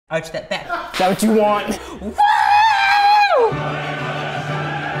Arch that back. Is that what you want? Woo!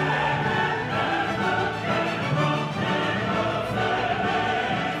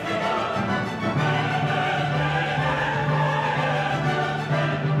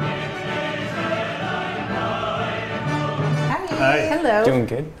 Hi. Hello. Doing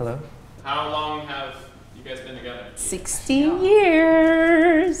good. Hello. How long have you guys been together? 16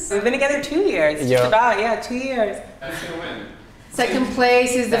 years. We've been together 2 years. Yeah. Just about, yeah, 2 years. Who's gonna win? Second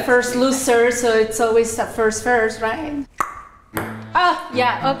place is the first loser, so it's always a first, right? Oh,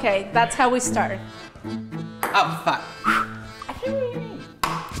 yeah, okay. That's how we start. Oh, fuck. I can't read.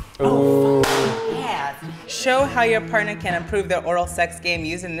 Ooh. Yeah. Show how your partner can improve their oral sex game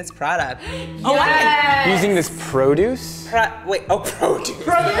using this product. Oh, Yes. Using this produce? produce. Produce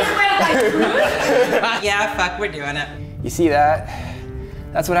like fruit? Yeah, fuck, we're doing it. You see that?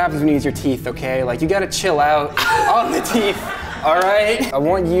 That's what happens when you use your teeth, okay? Like, you gotta chill out on the teeth, all right? I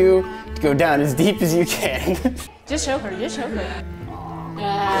want you to go down as deep as you can. Just show her, just show her.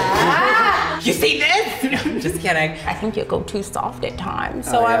 You see this? Just kidding. I think you go too soft at times.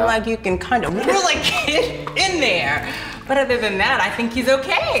 So I'm like, you can kind of really get in there. But other than that, I think he's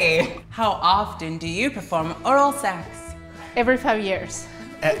okay. How often do you perform oral sex? Every 5 years.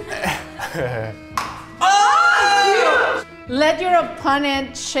 Oh! Let your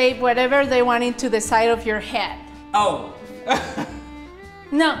opponent shape whatever they want into the side of your head. Oh.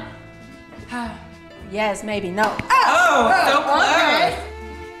 No. Yes, maybe, no. Oh, so close. Okay.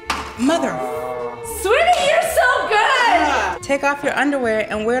 Mother. Sweetie, you're so good! Take off your underwear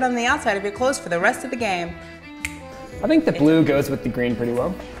and wear it on the outside of your clothes for the rest of the game. I think the blue goes with the green pretty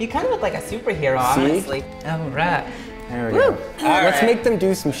well. You kind of look like a superhero, honestly. All right. There we go. Let's right. make them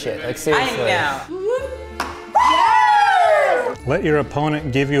do some shit, like seriously. I know. Yes! Let your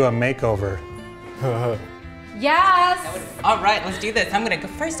opponent give you a makeover. Yes! All right, let's do this. I'm gonna go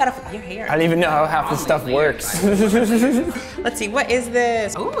first start off with your hair. I don't even know how half this stuff works. Let's see, what is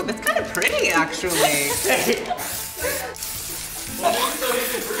this? Ooh, that's kind of pretty, actually.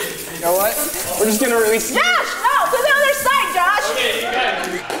 You know what? We're just gonna release. Josh, no, to the other side, Josh! Okay, you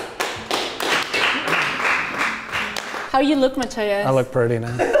guys. How you look, Machias? I look pretty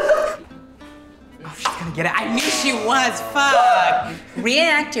now. Oh, she's gonna get it. I knew she was, fuck.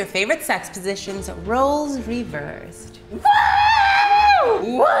 Reenact your favorite sex positions, roles reversed. Woo!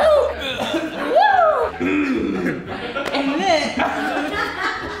 Woo! Woo! And then.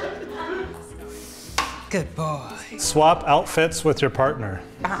 Good boy. Swap outfits with your partner.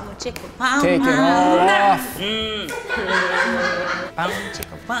 Bow, chicka, Take it all off. Bow,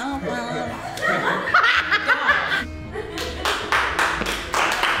 chicka, bow, bow.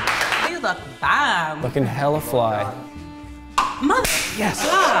 You look bomb. Looking hella fly. Mother. Yes.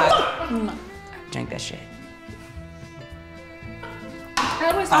 God. Drink that shit.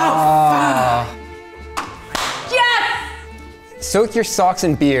 That was Yes! Soak your socks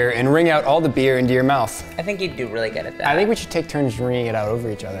in beer and wring out all the beer into your mouth. I think you'd do really good at that. I think we should take turns wringing it out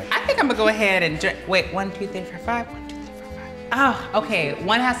over each other. I think I'm gonna go ahead and drink. Wait, 1, 2, 3, 4, 5. 1, 2, 3, 4, 5. Oh, okay.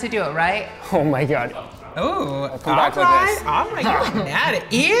 One has to do it, right? Oh my god. Ooh. I'll come back with this. All right, you're at it.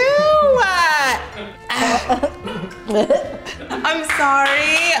 Ew! I'm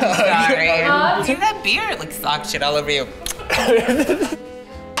sorry. I'm sorry. See that beer? Like sock shit all over you.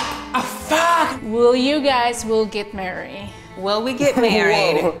 Oh, fuck! Will you guys will get married? Will we get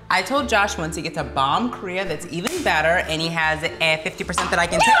married? Whoa. I told Josh once he gets a bomb career that's even better and he has a 50% that I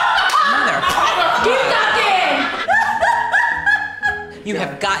can take. Mother. Keep talking! You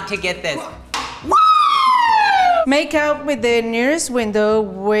have got to get this. Make out with the nearest window,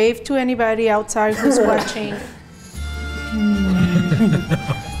 wave to anybody outside who's watching.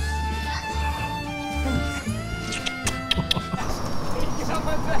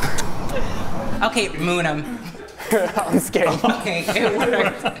 Okay, moon him. I'm scared. Okay, it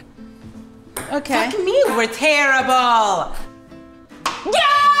worked. Okay. Fuck me, we're terrible.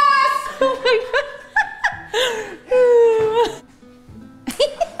 Yes! Oh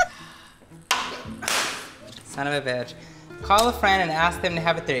Son of a bitch. Call a friend and ask them to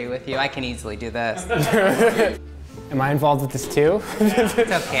have a 3 with you. I can easily do this. Am I involved with this too? It's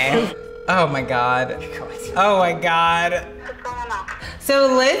okay. Oh my god. Oh my god.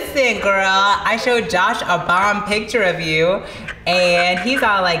 So listen, girl, I showed Josh a bomb picture of you, and he's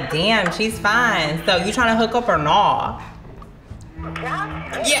all like, damn, she's fine. So you trying to hook up or not?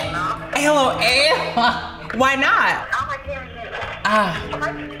 Yeah. Hello, Ava. Why not?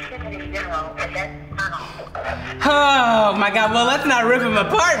 Oh my god, well let's not rip him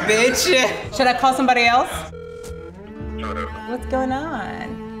apart, bitch. Should I call somebody else? What's going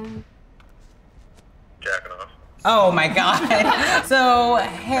on? Jacking off. Oh my God. So,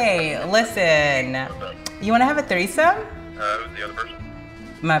 hey, listen. You wanna have a threesome? Who's the other person?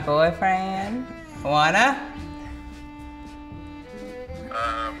 My boyfriend. Wanna? Yeah,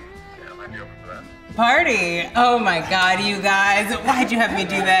 I might be open for that. Party. Oh my God, you guys. Why'd you have me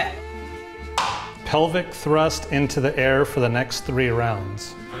do that? Pelvic thrust into the air for the next 3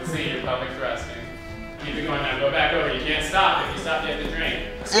 rounds. Let's see your pelvic thrusting. Keep it going now. Go back over. You can't stop. If you stop, you have to drain.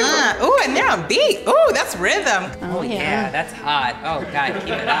 Ooh, and they're on beat. Ooh, that's rhythm. Oh, yeah. That's hot. Oh God,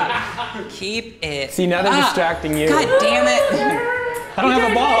 keep it up. Keep it. See, now they're up. distracting you. God damn it. I don't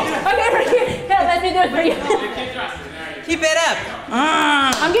have a ball. Okay, right here. Yeah, let me do it for you. Keep thrusting. There you go. Keep it up.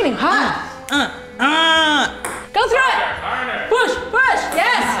 I'm getting hot. Go through it. Harder. Push, push.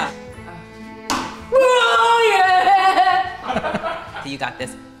 Yes. Oh, yeah. You got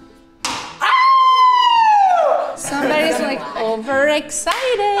this. Somebody's like overexcited.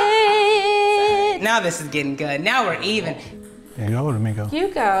 Now this is getting good. Now we're even. There you go, let me go. You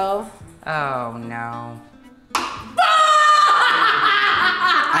go. Oh no.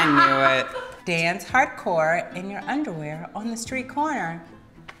 I knew it. Dance hardcore in your underwear on the street corner.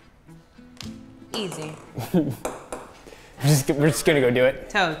 Easy. We're just gonna go do it.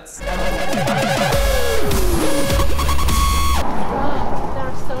 Totes. They're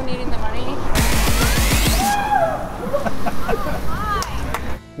so needing the money.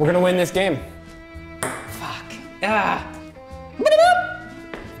 We're gonna win this game. Fuck.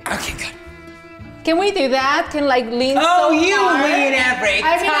 Okay, good. Can we do that? Can like lean Oh, so you hard? lean every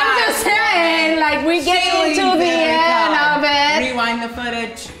time. I mean, I'm just saying, like we get She into leans the every end time. of it. Rewind the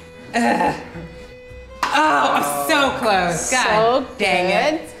footage. Oh, I'm so close. God So dang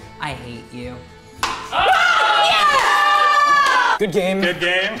good. it. I hate you. Good game. Good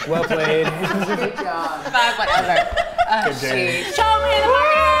game. Well played. Fuck, whatever. Good game. Shoot. Show me the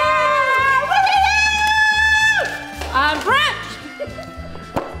money. I'm French.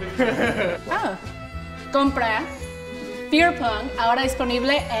 Oh. Compra Beer Pong ahora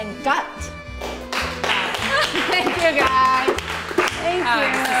disponible en Cut. Thank you guys. Thank you.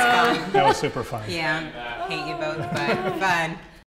 This is fun. That was super fun. Yeah, hate you both, but fun.